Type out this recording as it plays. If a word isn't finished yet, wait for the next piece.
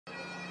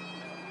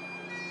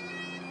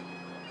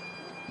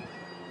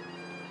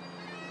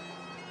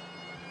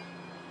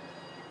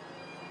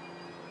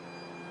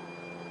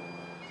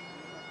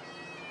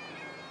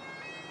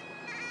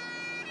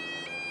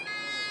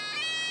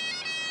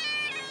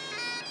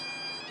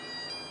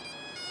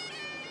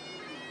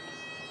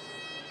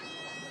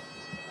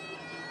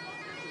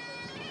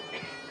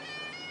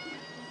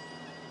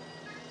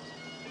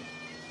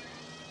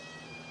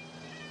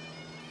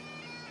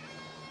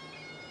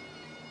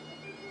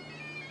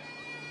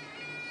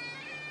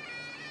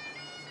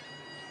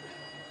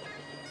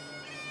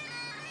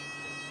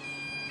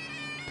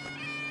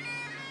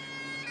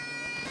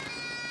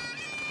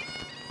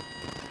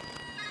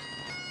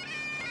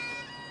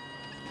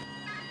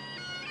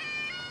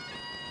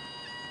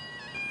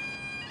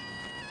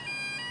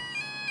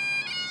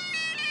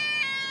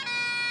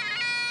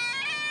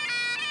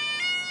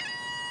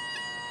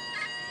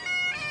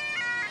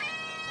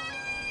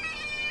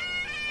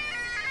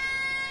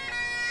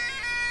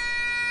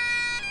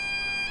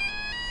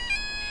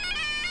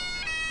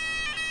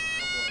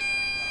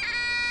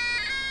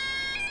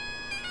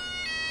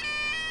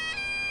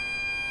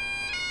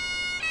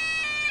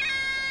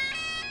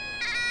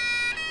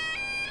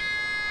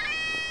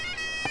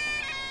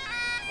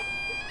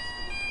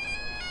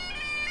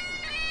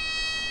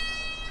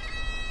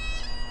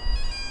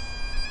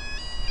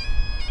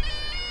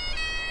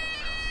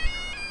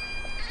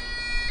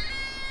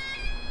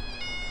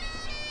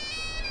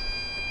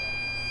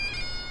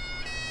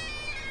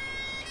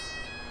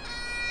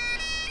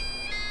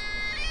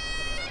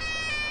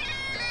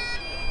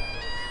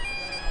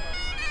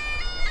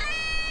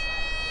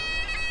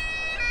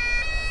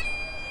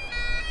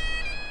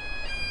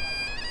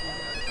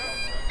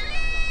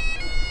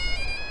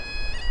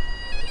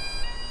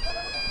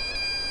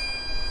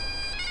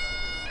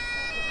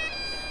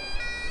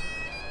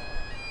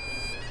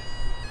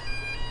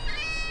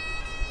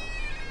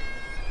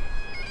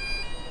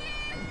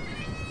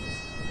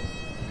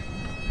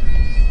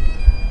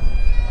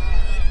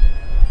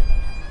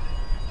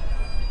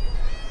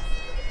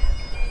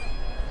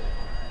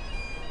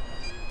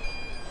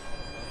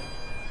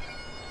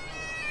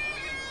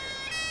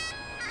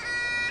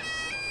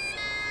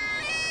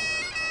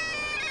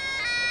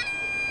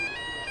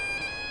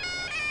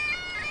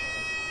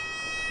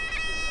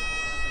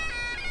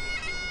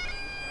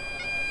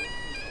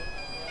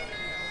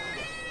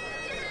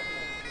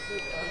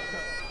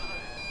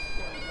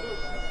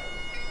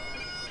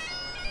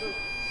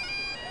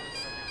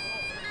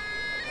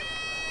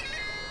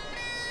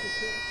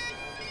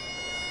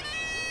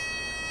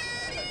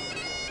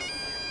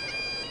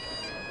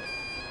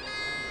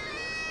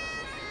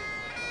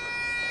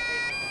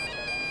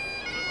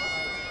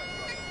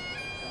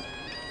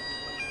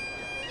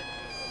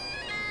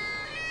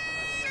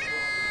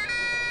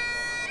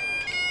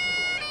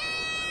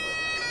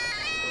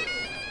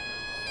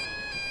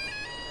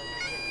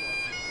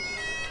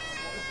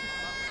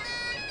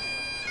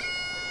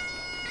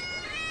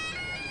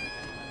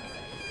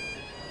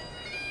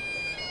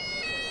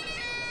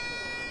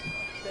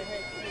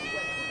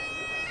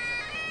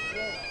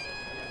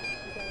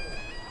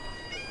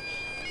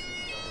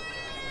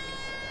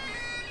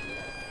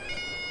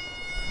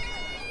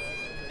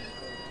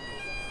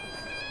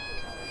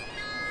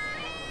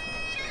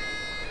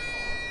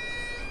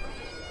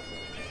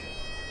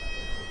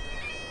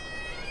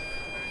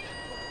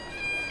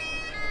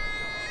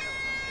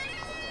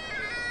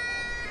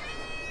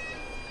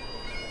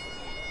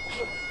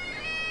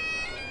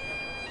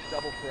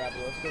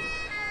parabolistic.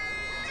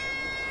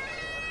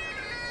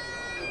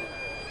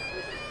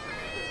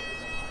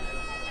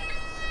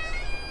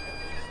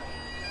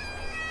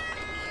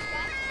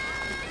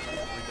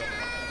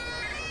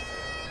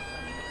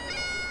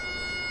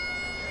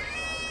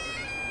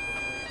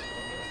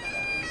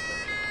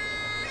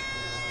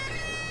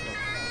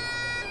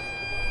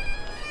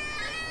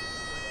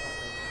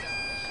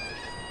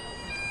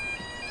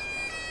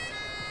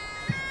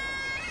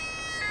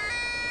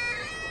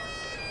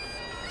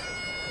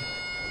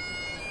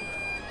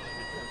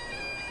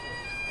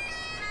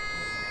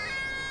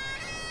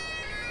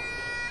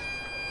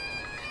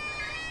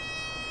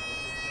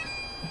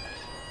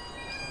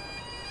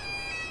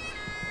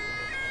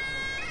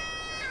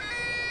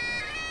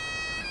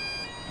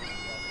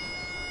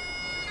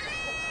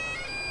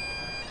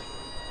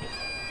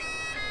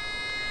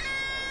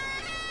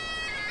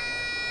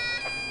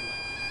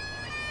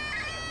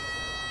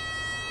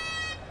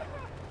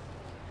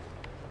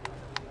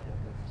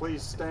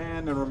 Please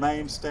stand and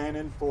remain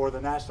standing for the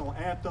national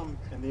anthem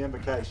and the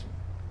invocation.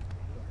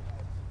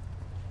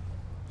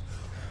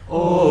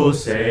 Oh,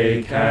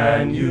 say,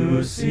 can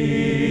you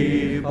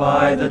see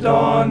by the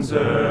dawn's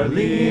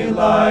early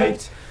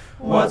light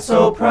what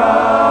so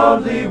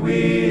proudly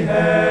we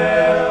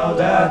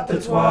hailed at the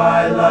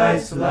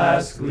twilight's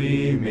last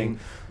gleaming,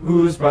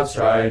 whose broad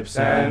stripes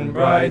and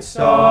bright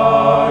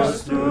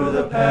stars through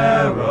the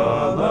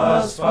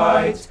perilous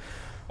fight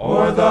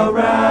o'er the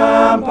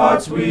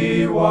ramparts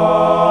we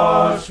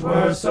watched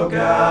were so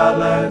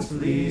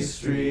gallantly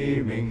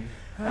streaming,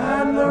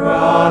 and the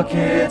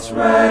rocket's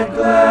red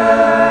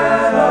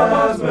glare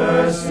above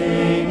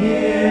bursting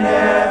in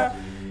air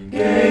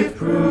gave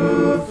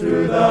proof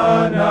through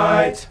the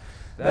night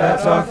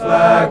that our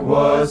flag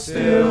was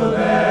still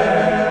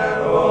there.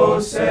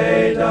 Oh,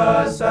 say,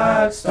 does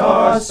that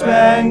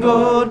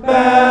star-spangled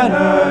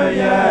banner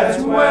yet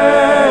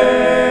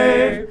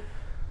wave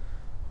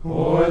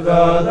o'er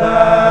the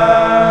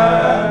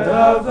land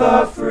of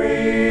the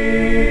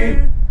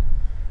free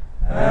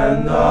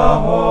and the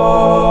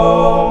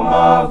home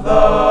of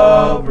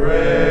the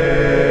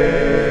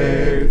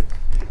brave?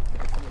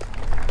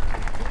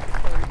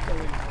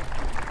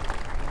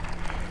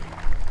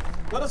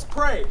 Let us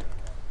pray.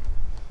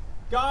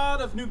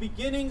 God of new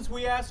beginnings,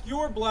 we ask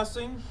your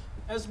blessing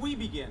as we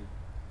begin.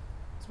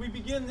 As we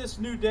begin this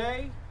new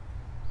day,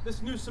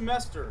 this new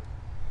semester,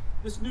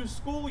 this new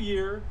school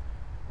year,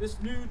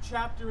 this new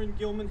chapter in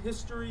Gilman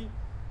history,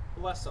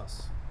 bless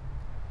us.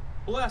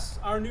 Bless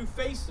our new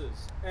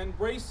faces and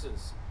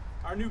braces,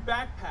 our new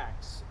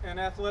backpacks and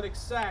athletic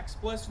sacks.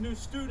 Bless new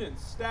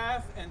students,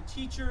 staff, and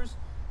teachers,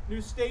 new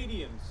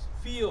stadiums,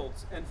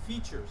 fields, and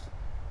features.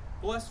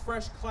 Bless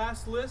fresh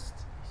class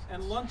lists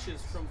and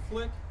lunches from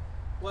Flick.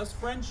 Bless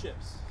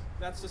friendships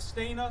that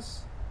sustain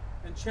us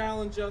and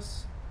challenge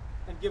us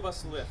and give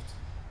us lift.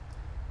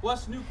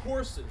 Bless new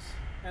courses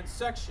and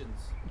sections,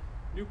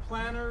 new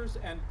planners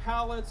and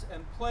palettes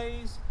and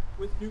plays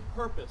with new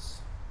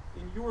purpose.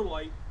 In your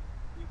light,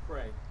 we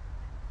pray.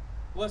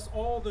 Bless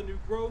all the new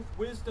growth,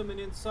 wisdom, and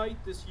insight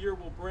this year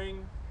will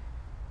bring.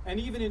 And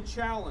even in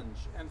challenge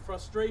and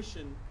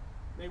frustration,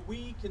 may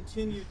we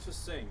continue to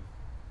sing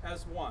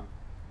as one.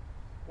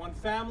 One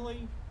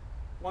family,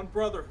 one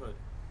brotherhood,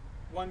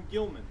 one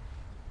Gilman.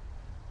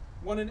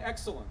 One in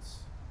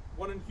excellence,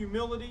 one in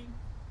humility,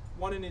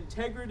 one in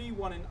integrity,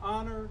 one in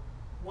honor,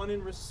 one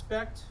in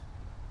respect,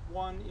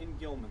 one in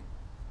Gilman.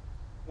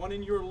 One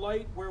in your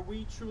light where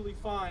we truly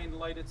find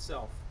light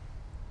itself.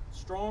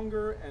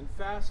 Stronger and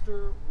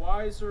faster,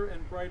 wiser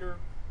and brighter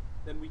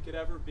than we could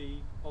ever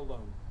be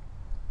alone.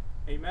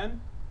 Amen?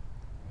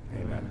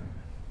 Amen.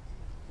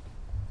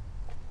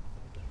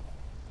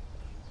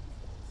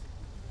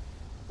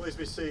 Please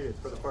be seated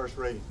for the first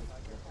reading.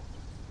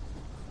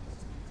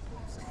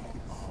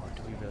 Oh,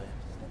 do we really?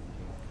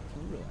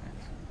 Can we relax?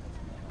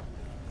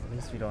 At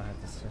least we don't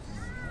have to sit in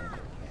the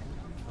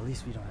At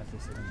least we don't have to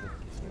sit in the field.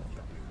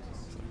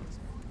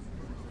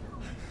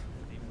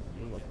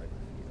 You look like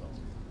the field.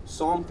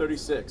 Psalm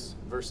 36,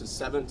 verses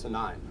 7 to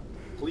 9.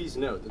 Please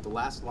note that the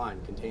last line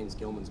contains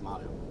Gilman's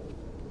motto.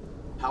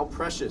 How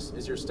precious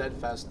is your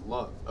steadfast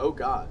love, O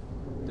God!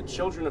 The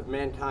children of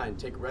mankind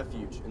take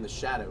refuge in the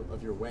shadow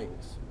of your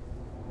wings.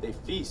 They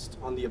feast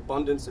on the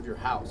abundance of your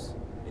house,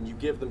 and you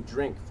give them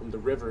drink from the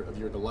river of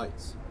your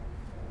delights.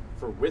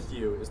 For with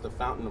you is the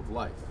fountain of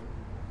life.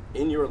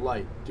 In your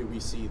light do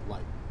we see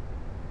light.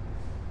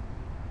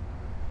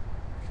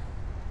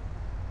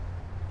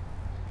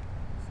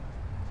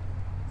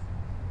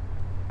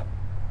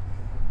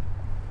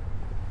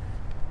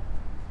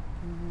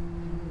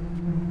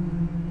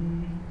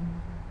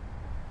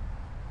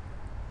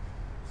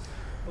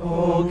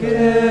 O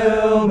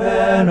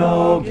Gilman,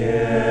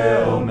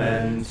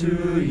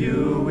 to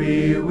you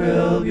we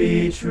will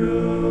be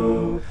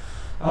true.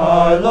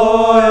 Our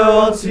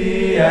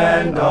loyalty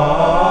and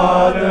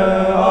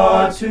honor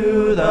are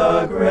to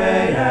the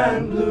gray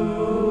and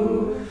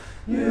blue.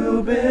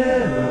 You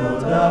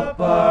build up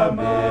our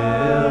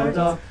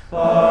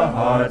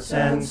hearts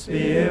and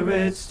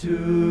spirits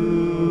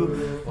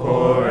too.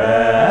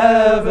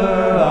 Forever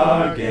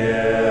our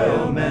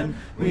Gilman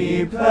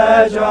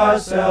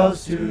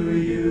ourselves to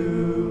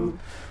you.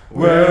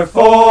 We're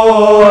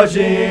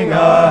forging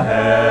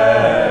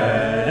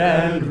ahead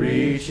and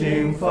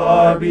reaching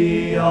far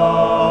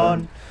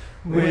beyond,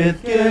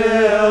 with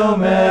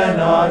Gilman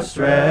our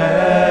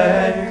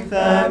strength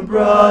and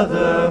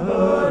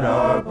brotherhood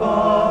our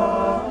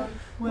bond.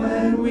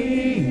 When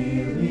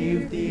we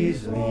leave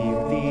these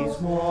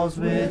walls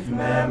with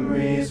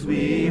memories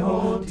we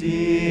hold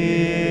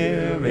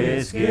dear,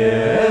 it's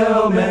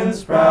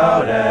Gilman's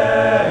proud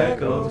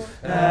echoes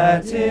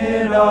that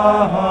in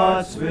our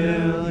hearts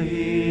we'll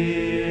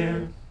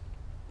hear.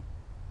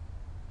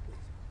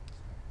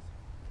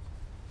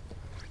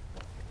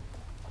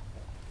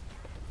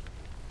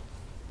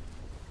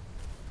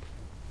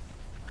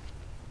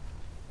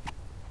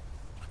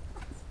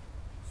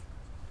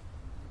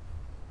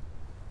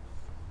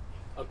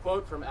 A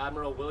quote from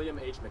Admiral William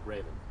H.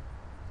 McRaven.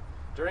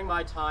 During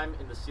my time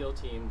in the SEAL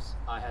teams,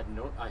 I had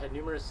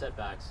numerous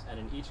setbacks, and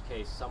in each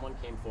case, someone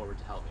came forward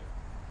to help me.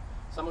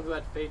 Someone who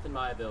had faith in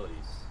my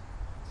abilities.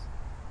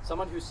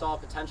 Someone who saw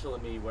potential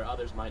in me where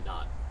others might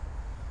not.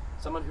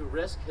 Someone who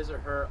risked his or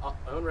her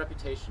own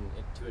reputation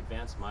to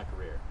advance my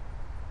career.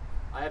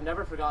 I have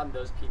never forgotten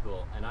those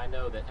people, and I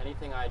know that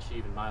anything I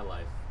achieve in my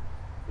life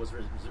was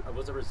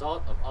a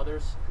result of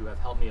others who have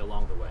helped me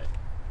along the way.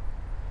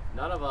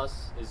 None of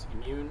us is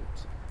immune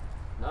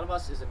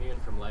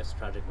from life's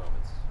tragic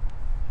moments.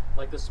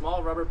 Like the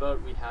small rubber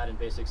boat we had in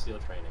basic SEAL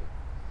training,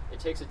 it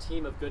takes a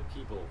team of good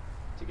people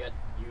to get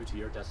you to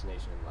your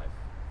destination in life.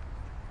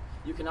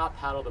 You cannot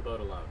paddle the boat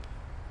alone.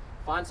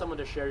 Find someone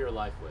to share your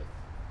life with.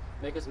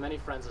 Make as many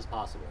friends as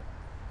possible.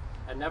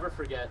 And never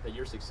forget that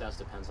your success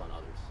depends on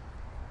others.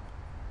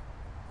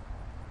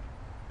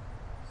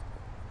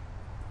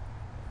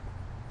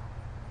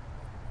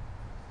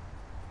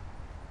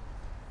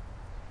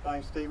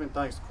 Thanks, Stephen.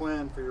 Thanks,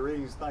 Quinn, for your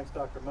readings. Thanks,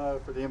 Dr.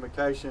 Moe, for the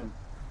invocation.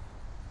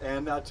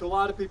 And to a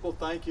lot of people,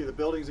 thank you, the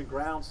buildings and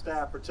ground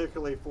staff,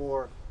 particularly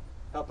for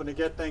helping to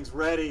get things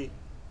ready.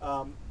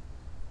 The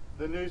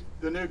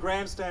new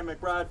grandstand,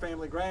 McBride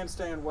Family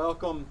Grandstand,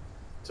 welcome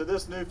to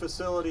this new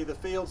facility. The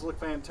fields look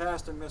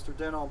fantastic, Mr.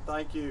 Denholm,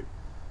 thank you.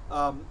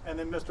 And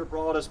then Mr.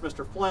 Broadus,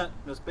 Mr. Flint,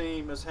 Ms.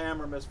 Beam, Ms.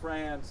 Hammer, Ms.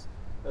 Franz,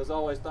 as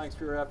always, thanks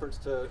for your efforts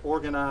to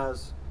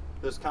organize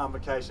this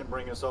convocation,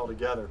 bring us all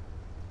together.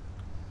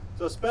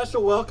 So a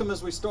special welcome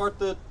as we start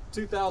the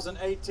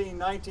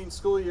 2018-19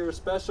 school year, a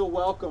special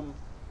welcome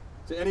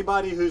to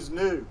anybody who's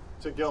new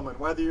to Gilman,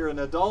 whether you're an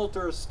adult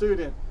or a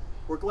student.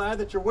 We're glad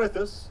that you're with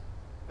us,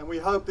 and we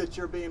hope that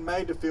you're being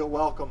made to feel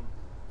welcome.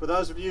 For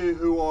those of you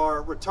who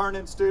are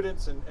returning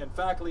students and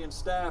faculty and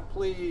staff,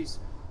 please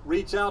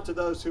reach out to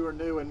those who are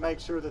new and make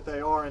sure that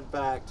they are, in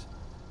fact,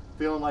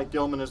 feeling like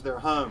Gilman is their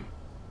home.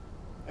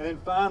 And then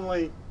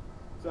finally,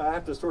 so I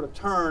have to sort of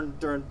turn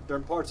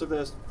during parts of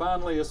this,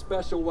 finally a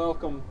special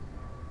welcome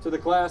to the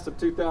class of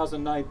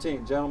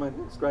 2019. Gentlemen,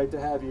 it's great to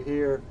have you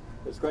here.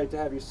 It's great to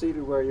have you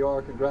seated where you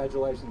are.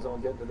 Congratulations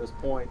on getting to this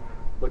point.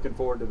 Looking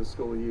forward to the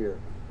school year.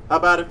 How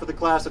about it for the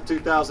class of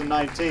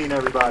 2019,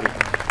 everybody?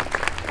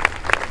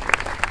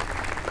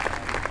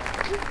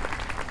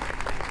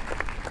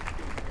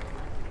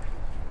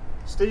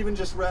 Stephen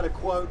just read a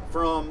quote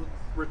from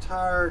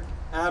retired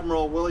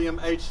Admiral William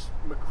H.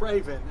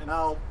 McRaven, and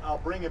I'll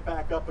bring it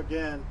back up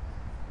again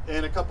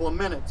in a couple of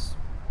minutes.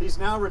 He's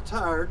now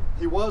retired.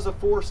 He was a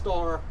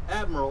 4-star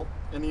admiral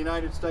in the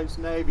United States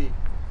Navy,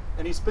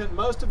 and he spent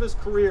most of his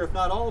career, if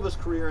not all of his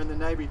career, in the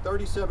Navy,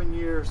 37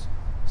 years,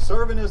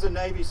 serving as a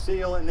Navy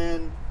SEAL and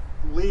then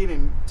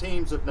leading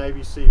teams of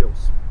Navy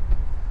SEALs.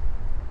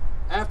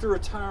 After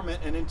retirement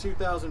and in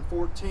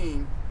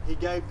 2014, he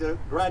gave the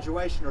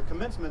graduation or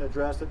commencement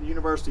address at the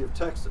University of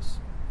Texas.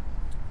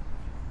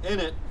 In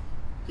it,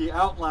 he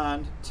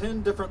outlined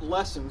 10 different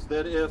lessons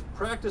that, if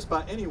practiced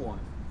by anyone,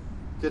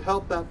 could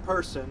help that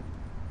person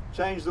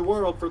change the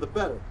world for the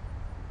better.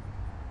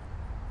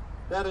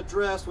 That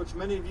address, which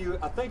many of you,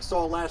 I think,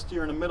 saw last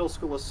year in a middle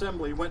school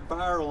assembly, went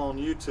viral on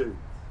YouTube.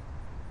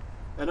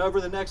 And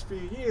over the next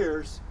few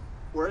years,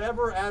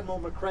 wherever Admiral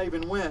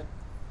McRaven went,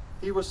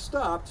 he was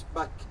stopped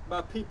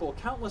by people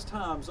countless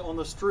times on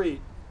the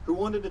street who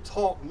wanted to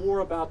talk more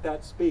about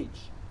that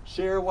speech,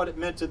 share what it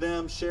meant to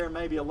them, share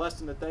maybe a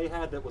lesson that they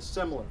had that was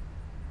similar.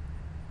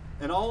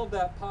 And all of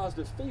that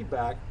positive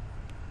feedback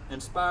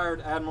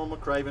inspired Admiral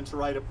McRaven to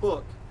write a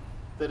book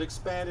that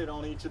expanded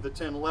on each of the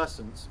 10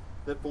 lessons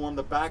that form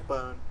the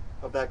backbone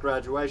of that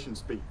graduation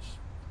speech.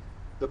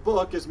 The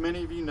book, as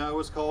many of you know,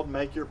 is called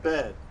Make Your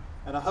Bed.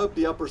 And I hope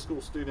the upper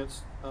school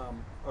students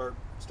are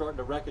starting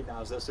to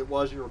recognize this. It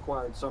was your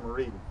required summer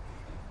reading.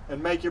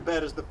 And Make Your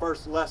Bed is the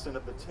first lesson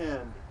of the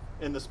 10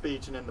 in the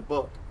speech and in the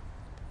book.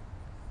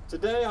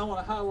 Today I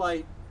want to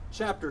highlight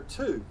chapter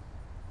 2,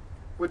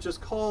 which is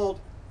called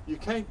You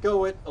Can't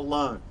Go It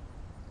Alone.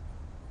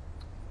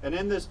 And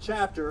in this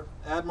chapter,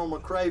 Admiral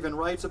McRaven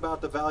writes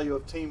about the value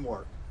of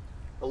teamwork,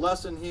 a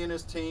lesson he and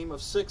his team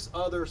of 6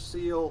 other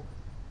SEAL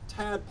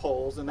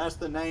tadpoles, and that's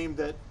the name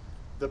that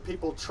the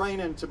people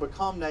training to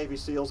become Navy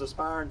SEALs,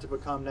 aspiring to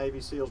become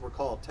Navy SEALs, were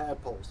called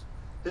tadpoles.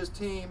 His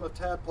team of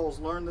tadpoles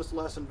learned this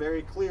lesson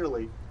very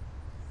clearly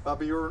by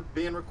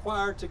being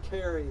required to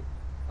carry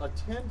a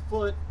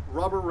 10-foot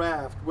rubber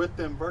raft with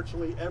them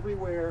virtually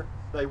everywhere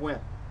they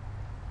went.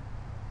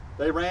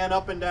 They ran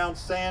up and down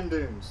sand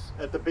dunes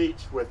at the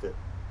beach with it.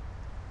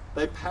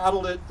 They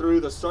paddled it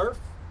through the surf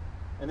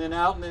and then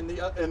out in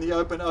the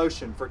open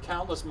ocean for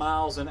countless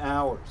miles and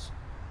hours.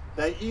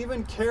 They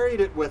even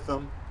carried it with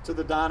them to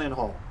the dining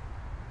hall.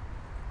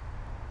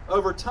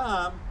 Over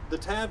time, the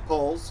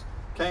tadpoles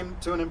came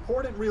to an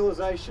important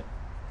realization.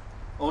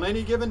 On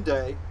any given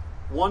day,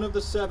 one of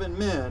the 7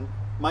 men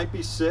might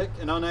be sick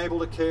and unable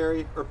to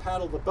carry or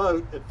paddle the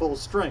boat at full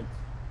strength.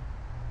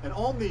 And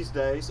on these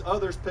days,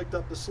 others picked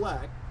up the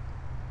slack,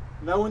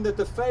 knowing that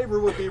the favor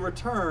would be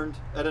returned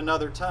at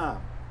another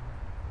time.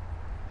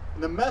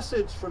 And the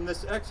message from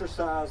this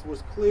exercise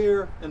was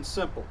clear and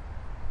simple.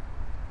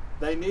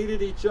 They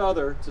needed each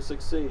other to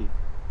succeed.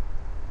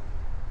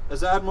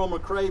 As Admiral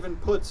McCraven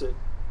puts it,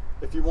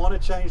 if you want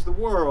to change the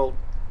world,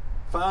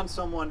 find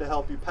someone to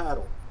help you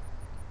paddle.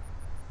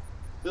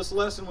 This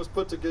lesson was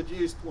put to good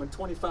use when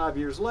 25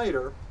 years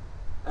later,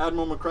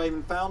 Admiral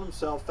McCraven found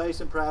himself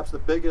facing perhaps the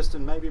biggest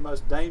and maybe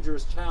most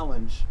dangerous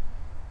challenge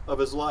of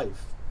his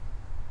life.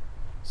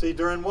 See,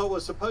 during what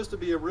was supposed to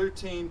be a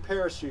routine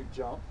parachute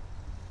jump,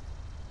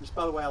 which,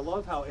 by the way, I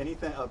love how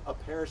anything, a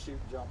parachute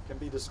jump can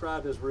be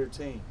described as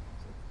routine.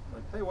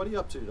 Like, hey, what are you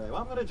up to today? Well,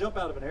 I'm going to jump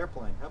out of an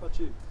airplane. How about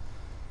you?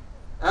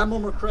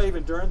 Admiral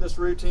McCraven, during this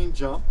routine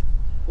jump,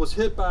 was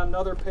hit by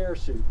another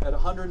parachute at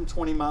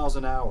 120 miles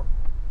an hour.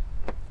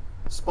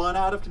 Spun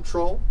out of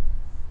control,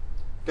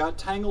 got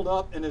tangled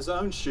up in his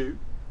own chute,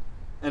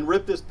 and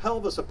ripped his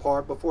pelvis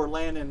apart before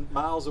landing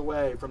miles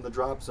away from the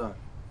drop zone.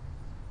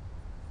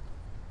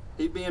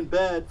 He'd be in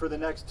bed for the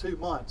next 2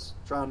 months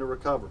trying to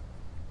recover.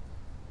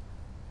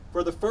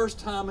 For the first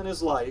time in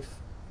his life,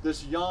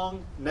 this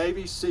young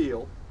Navy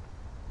SEAL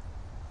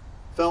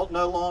felt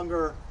no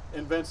longer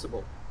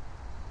invincible,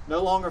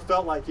 no longer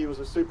felt like he was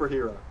a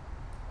superhero.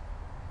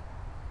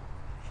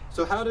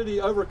 So how did he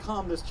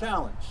overcome this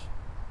challenge?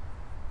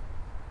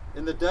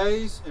 In the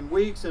days and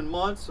weeks and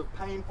months of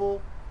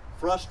painful,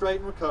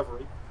 frustrating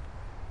recovery,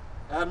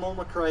 Admiral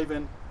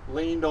McCraven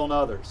leaned on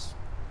others.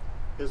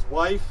 His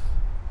wife,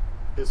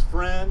 his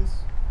friends,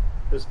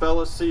 his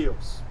fellow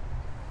SEALs.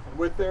 And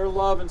with their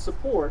love and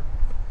support,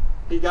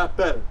 he got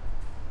better.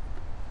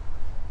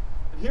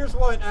 And here's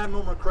what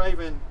Admiral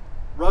McCraven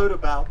wrote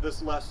about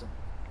this lesson.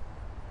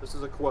 This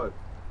is a quote.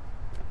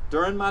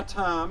 During my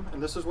time,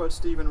 and this is what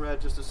Stephen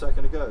read just a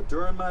second ago,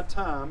 during my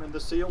time in the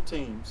SEAL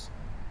teams,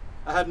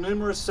 I had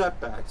numerous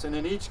setbacks, and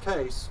in each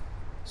case,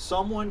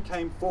 someone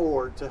came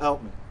forward to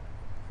help me.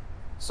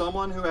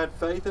 Someone who had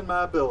faith in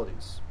my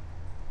abilities.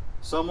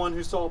 Someone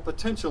who saw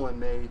potential in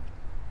me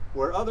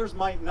where others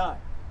might not.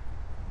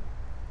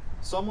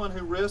 Someone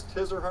who risked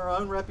his or her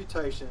own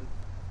reputation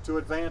to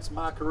advance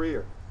my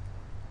career.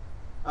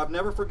 I've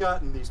never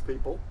forgotten these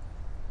people,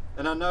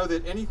 and I know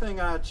that anything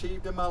I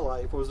achieved in my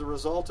life was the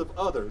result of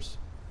others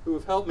who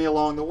have helped me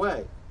along the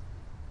way.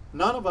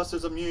 None of us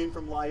is immune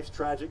from life's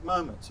tragic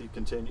moments, he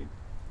continued.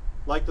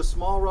 Like the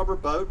small rubber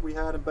boat we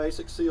had in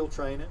basic SEAL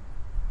training,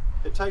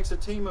 it takes a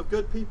team of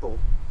good people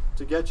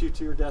to get you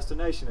to your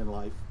destination in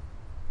life.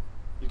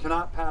 You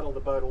cannot paddle the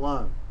boat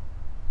alone.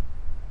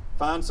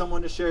 Find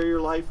someone to share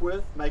your life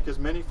with, make as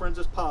many friends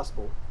as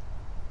possible,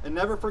 and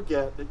never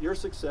forget that your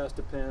success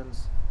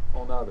depends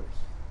on others.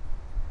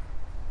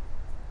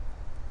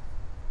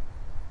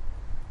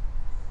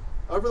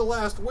 Over the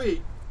last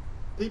week,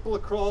 people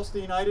across the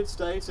United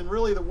States and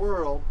really the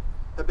world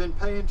have been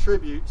paying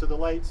tribute to the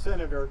late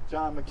Senator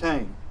John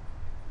McCain,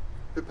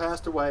 who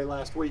passed away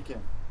last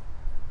weekend.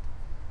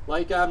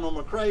 Like Admiral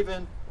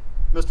McCraven,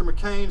 Mr.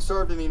 McCain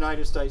served in the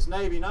United States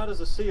Navy not as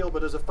a SEAL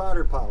but as a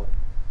fighter pilot.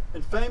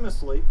 And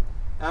famously,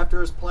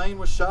 after his plane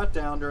was shot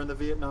down during the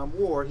Vietnam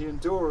War, he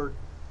endured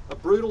a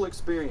brutal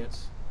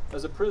experience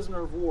as a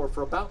prisoner of war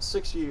for about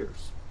 6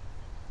 years.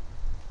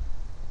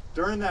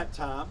 During that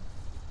time,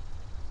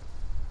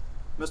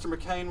 Mr.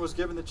 McCain was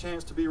given the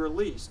chance to be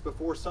released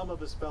before some of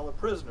his fellow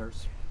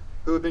prisoners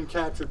who had been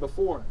captured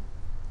before him.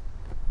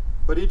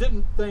 But he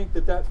didn't think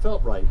that that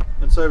felt right,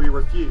 and so he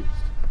refused.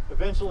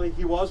 Eventually,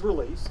 he was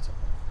released,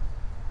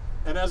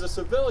 and as a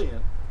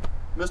civilian,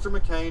 Mr.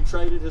 McCain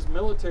traded his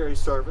military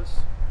service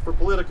for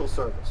political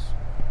service,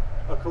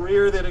 a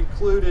career that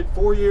included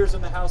 4 years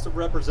in the House of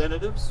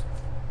Representatives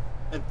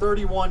and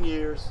 31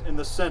 years in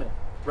the Senate,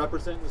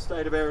 representing the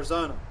state of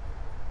Arizona.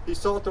 He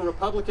sought the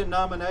Republican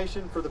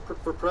nomination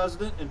for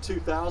president in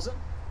 2000,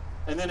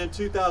 and then in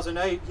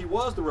 2008, he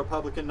was the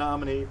Republican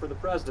nominee for the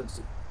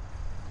presidency.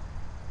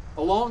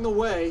 Along the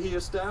way, he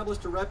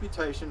established a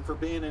reputation for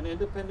being an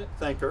independent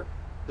thinker.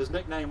 His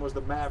nickname was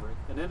the Maverick,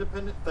 an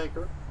independent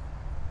thinker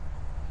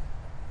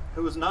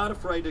who was not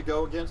afraid to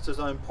go against his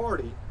own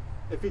party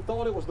if he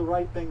thought it was the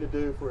right thing to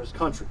do for his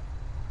country.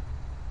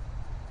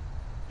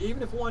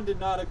 Even if one did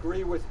not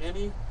agree with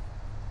any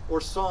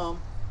or some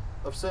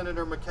of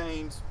Senator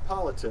McCain's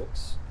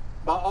politics,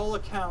 by all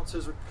accounts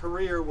his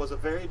career was a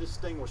very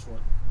distinguished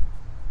one,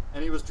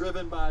 and he was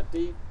driven by a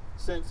deep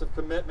sense of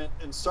commitment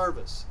and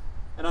service.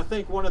 And I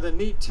think one of the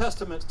neat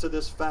testaments to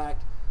this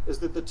fact is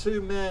that the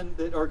two men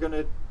that are going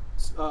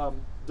to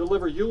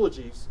deliver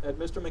eulogies at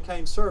Mr.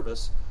 McCain's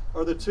service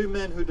are the two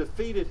men who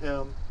defeated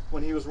him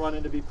when he was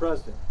running to be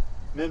president.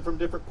 Men from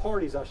different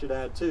parties, I should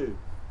add, too.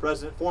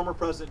 Former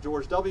President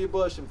George W.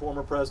 Bush and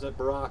former President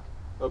Barack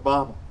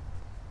Obama.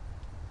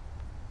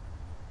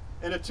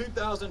 In a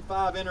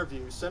 2005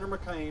 interview, Senator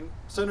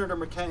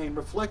McCain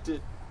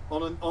reflected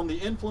on the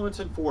influence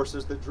and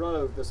forces that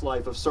drove this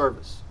life of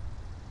service.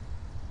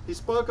 He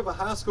spoke of a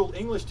high school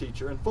English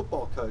teacher and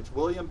football coach,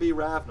 William B.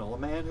 Ravenel, a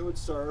man who had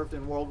served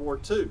in World War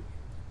II.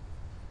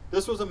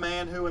 This was a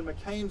man who, in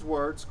McCain's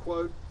words,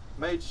 quote,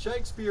 made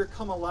Shakespeare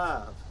come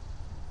alive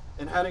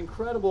and had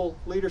incredible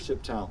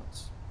leadership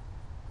talents.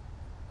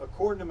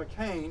 According to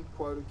McCain,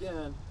 quote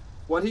again,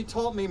 what he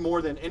taught me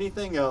more than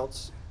anything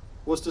else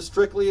was to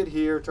strictly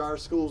adhere to our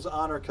school's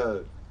honor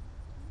code.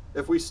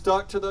 If we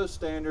stuck to those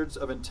standards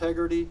of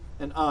integrity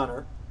and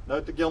honor,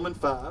 note the Gilman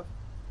 5,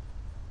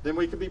 then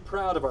we could be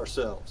proud of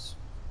ourselves.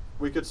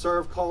 We could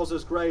serve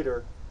causes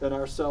greater than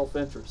our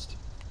self-interest.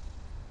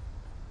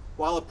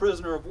 While a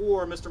prisoner of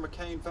war, Mr.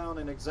 McCain found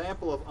an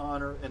example of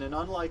honor in an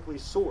unlikely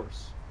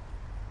source,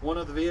 one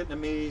of the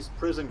Vietnamese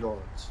prison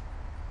guards.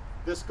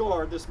 This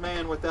guard, this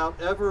man, without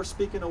ever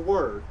speaking a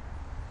word,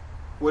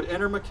 would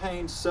enter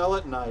McCain's cell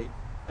at night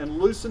and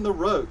loosen the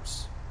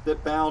ropes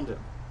that bound him.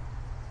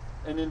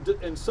 And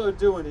in so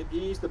doing, it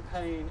eased the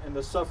pain and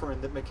the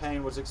suffering that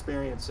McCain was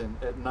experiencing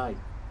at night.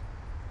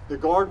 The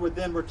guard would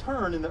then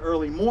return in the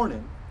early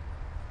morning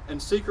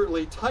and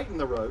secretly tighten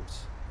the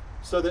ropes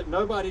so that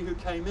nobody who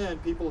came in,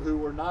 people who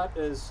were not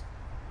as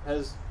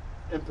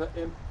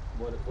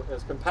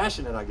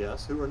compassionate, I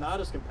guess, who were not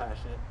as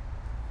compassionate,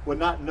 would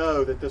not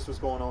know that this was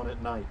going on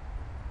at night.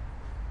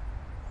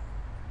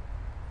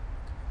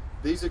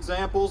 These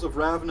examples of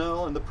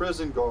Ravenel and the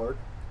prison guard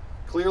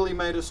clearly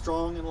made a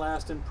strong and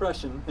lasting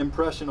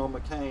impression on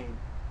McCain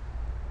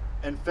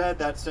and fed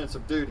that sense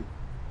of duty.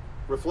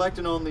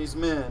 Reflecting on these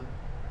men,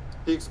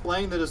 he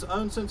explained that his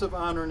own sense of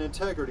honor and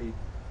integrity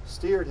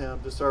steered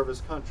him to serve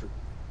his country.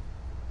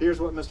 Here's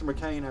what Mr.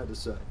 McCain had to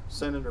say,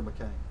 Senator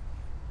McCain.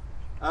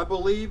 I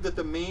believe that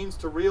the means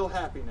to real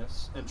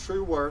happiness and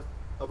true worth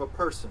of a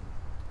person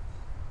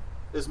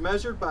is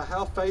measured by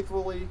how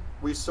faithfully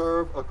we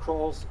serve a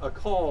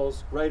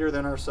cause greater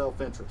than our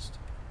self-interest.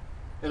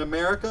 In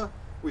America,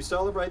 we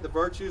celebrate the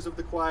virtues of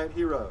the quiet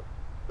hero,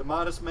 the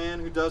modest man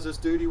who does his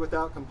duty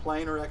without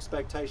complaint or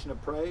expectation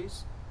of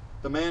praise,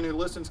 the man who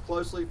listens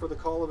closely for the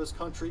call of his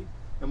country,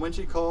 and when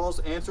she calls,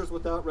 answers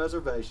without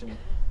reservation,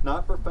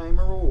 not for fame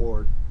or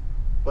reward,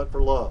 but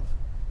for love.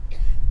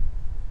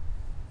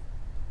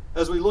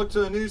 As we look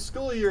to a new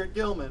school year at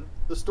Gilman,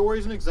 the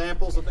stories and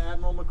examples of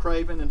Admiral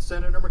McRaven and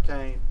Senator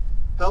McCain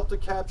help to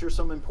capture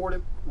some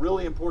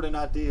really important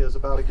ideas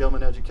about a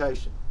Gilman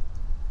education.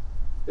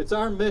 It's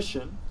our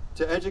mission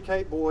to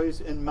educate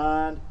boys in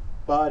mind,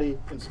 body,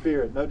 and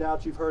spirit. No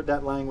doubt you've heard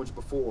that language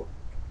before.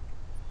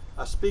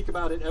 I speak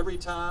about it every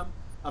time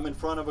I'm in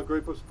front of a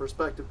group of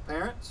prospective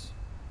parents,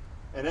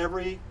 and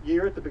every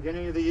year at the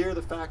beginning of the year,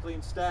 the faculty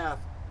and staff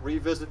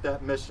revisit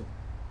that mission.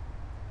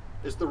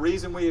 It's the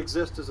reason we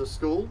exist as a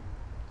school,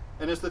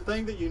 and it's the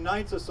thing that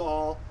unites us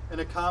all in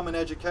a common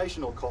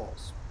educational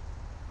cause.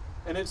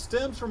 And it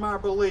stems from our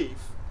belief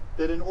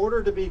that in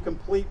order to be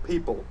complete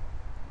people,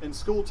 in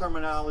school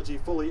terminology,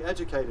 fully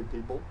educated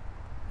people,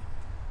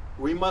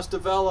 we must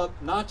develop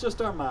not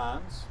just our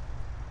minds,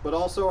 but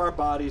also our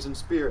bodies and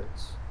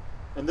spirits.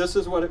 And this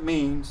is what it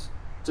means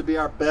to be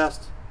our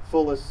best,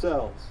 fullest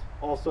selves.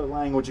 Also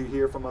language you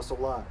hear from us a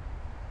lot.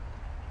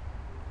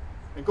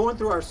 And going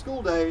through our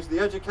school days, the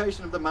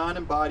education of the mind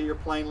and body are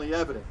plainly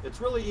evident. It's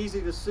really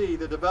easy to see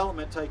the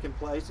development taking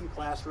place in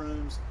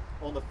classrooms,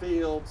 on the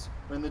fields,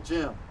 or in the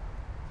gym.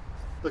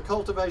 The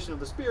cultivation of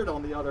the spirit,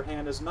 on the other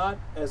hand, is not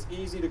as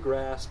easy to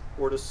grasp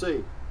or to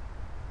see.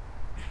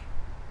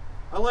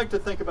 I like to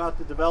think about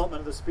the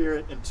development of the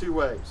spirit in two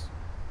ways.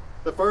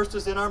 The first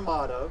is in our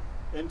motto,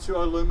 Into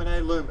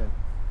Illumine Lumen,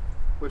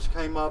 which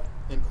came up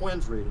in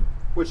Quinn's reading,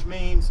 which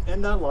means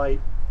in that light,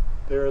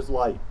 there is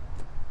light.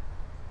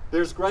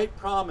 There's great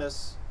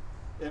promise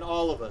in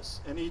all of us,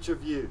 in each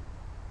of you,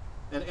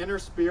 an inner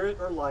spirit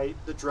or light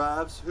that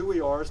drives who we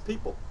are as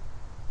people.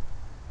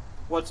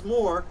 What's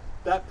more,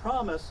 that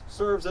promise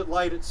serves as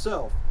light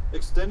itself,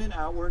 extending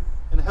outward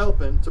and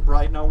helping to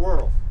brighten our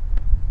world.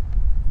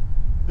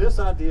 This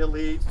idea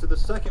leads to the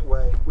second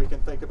way we can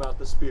think about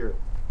the spirit.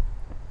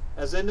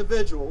 As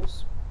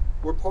individuals,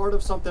 we're part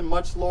of something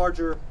much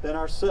larger than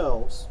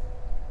ourselves,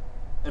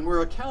 and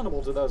we're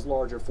accountable to those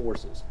larger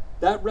forces.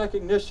 That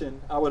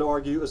recognition, I would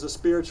argue, is a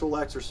spiritual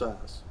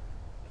exercise.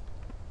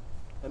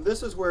 And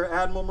this is where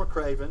Admiral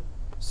McRaven,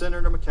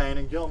 Senator McCain,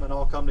 and Gilman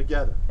all come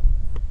together.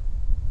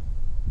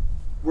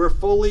 We're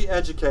fully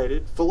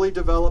educated, fully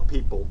developed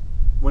people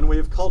when we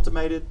have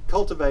cultivated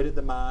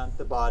the mind,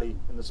 the body,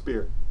 and the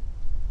spirit.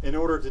 In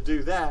order to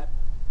do that,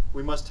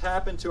 we must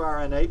tap into our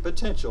innate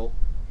potential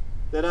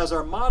that, as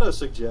our motto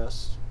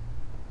suggests,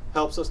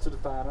 helps us to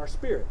define our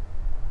spirit.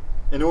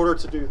 In order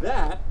to do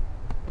that,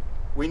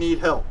 we need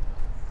help.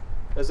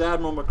 As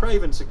Admiral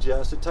McRaven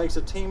suggests, it takes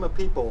a team of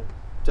people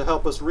to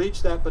help us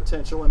reach that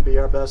potential and be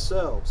our best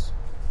selves.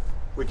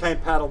 We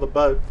can't paddle the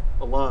boat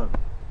alone.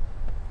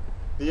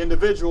 The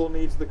individual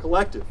needs the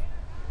collective.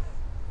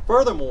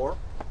 Furthermore,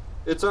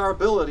 it's our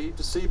ability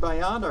to see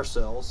beyond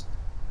ourselves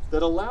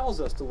that allows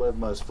us to live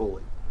most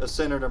fully. As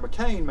Senator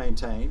McCain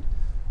maintained,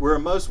 we're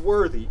most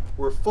worthy,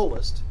 we're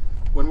fullest,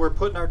 when we're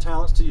putting our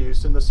talents to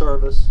use in the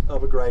service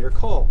of a greater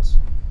cause.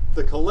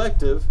 The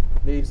collective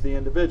needs the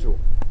individual.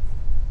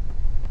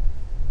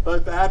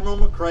 Both Admiral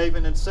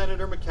McCraven and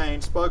Senator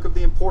McCain spoke of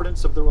the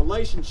importance of the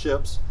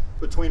relationships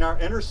between our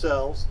inner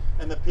selves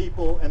and the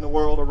people and the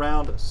world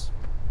around us.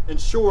 In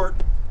short,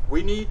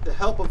 we need the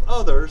help of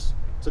others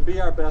to be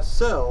our best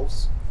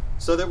selves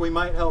so that we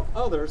might help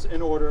others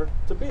in order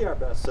to be our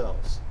best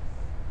selves.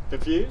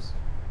 Confused?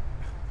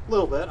 A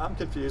little bit. I'm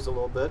confused a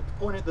little bit.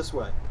 Point it this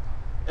way.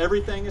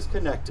 Everything is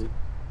connected,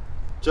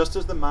 just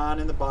as the mind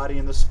and the body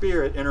and the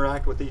spirit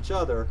interact with each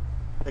other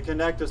and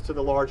connect us to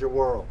the larger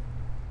world.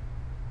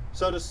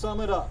 So to sum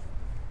it up,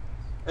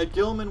 at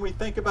Gilman we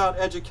think about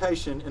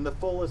education in the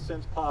fullest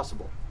sense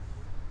possible.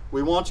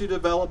 We want you to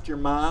develop your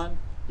mind,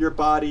 your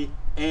body,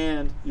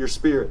 and your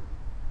spirit.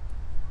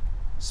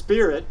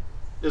 Spirit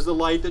is the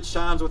light that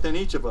shines within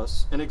each of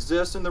us and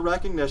exists in the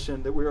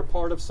recognition that we are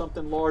part of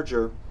something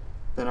larger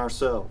than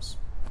ourselves.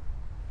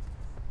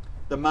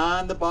 The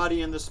mind, the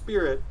body, and the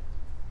spirit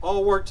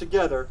all work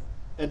together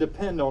and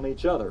depend on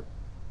each other.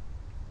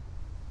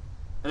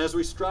 And as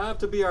we strive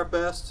to be our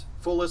best,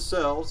 fullest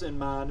selves in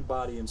mind,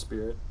 body, and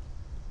spirit,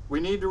 we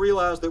need to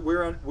realize that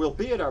we'll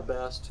be at our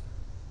best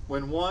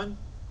when, one,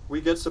 we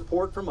get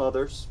support from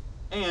others,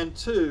 and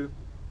two,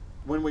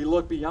 when we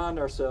look beyond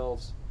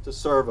ourselves to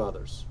serve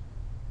others.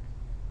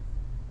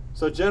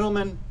 So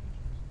gentlemen,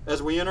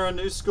 as we enter a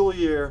new school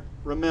year,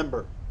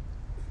 remember,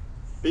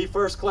 be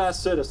first-class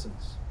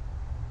citizens.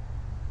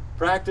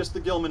 Practice the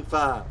Gilman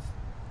 5.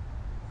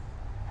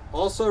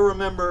 Also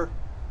remember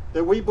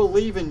that we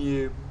believe in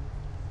you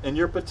and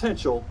your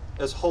potential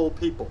as whole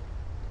people.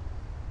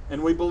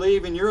 And we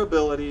believe in your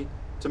ability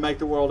to make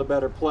the world a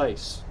better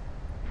place.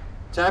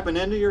 Tapping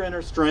into your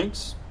inner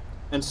strengths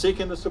and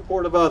seeking the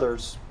support of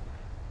others,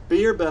 be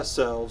your best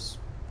selves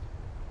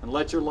and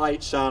let your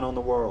light shine on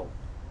the world.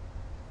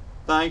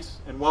 Thanks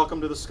and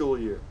welcome to the school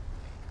year.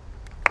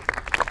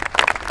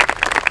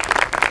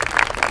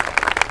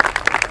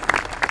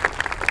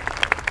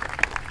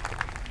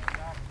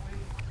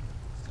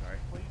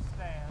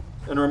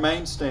 And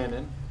remain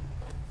standing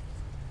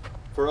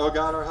for, O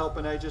God, our help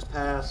in ages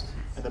past,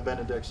 and the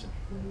benediction.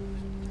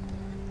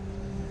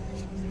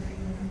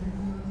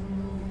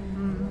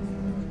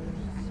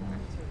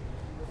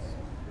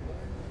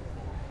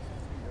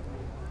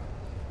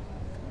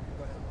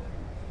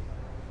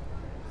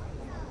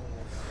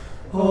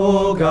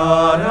 O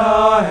God,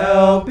 our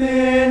help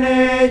in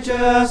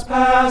ages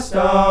past,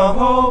 our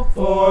hope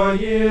for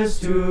years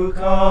to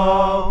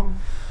come,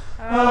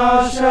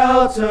 our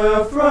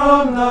shelter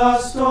from the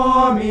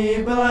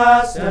stormy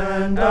blast,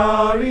 and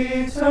our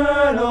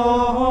eternal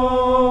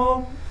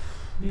home.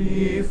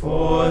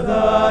 Before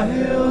the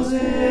hills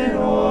in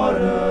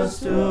order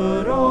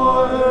stood,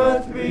 or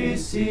earth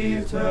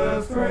received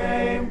her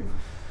frame.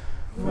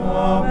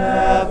 From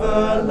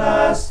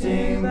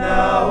everlasting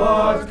thou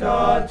art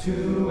God,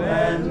 to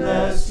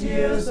endless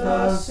years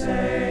the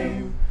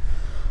same.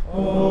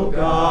 O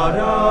God,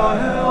 our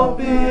help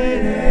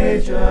in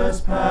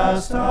ages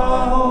past,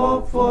 our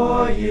hope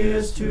for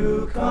years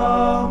to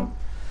come.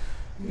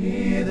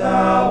 Be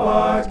thou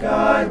our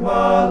guide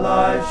while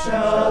life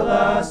shall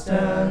last,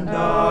 and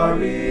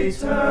our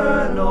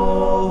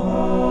eternal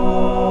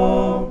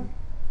home.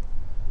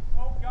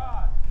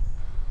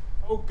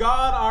 O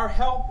God, our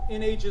help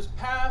in ages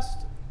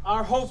past,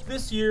 our hope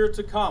this year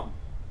to come.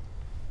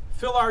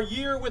 Fill our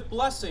year with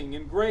blessing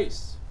and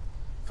grace.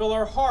 Fill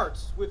our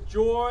hearts with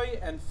joy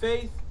and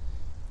faith.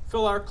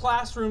 Fill our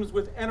classrooms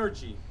with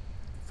energy.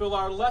 Fill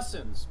our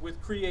lessons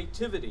with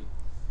creativity.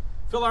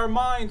 Fill our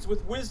minds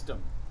with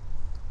wisdom.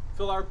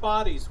 Fill our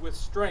bodies with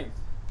strength.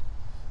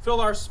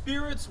 Fill our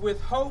spirits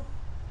with hope.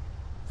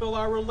 Fill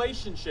our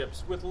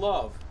relationships with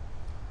love.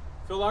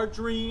 Fill our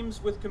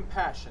dreams with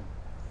compassion.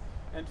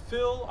 And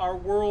fill our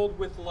world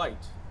with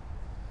light.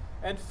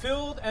 And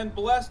filled and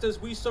blessed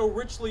as we so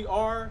richly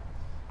are,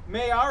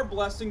 may our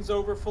blessings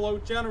overflow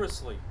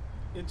generously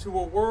into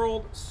a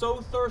world so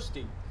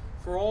thirsty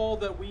for all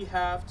that we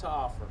have to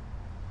offer.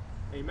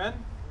 Amen?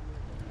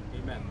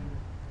 Amen.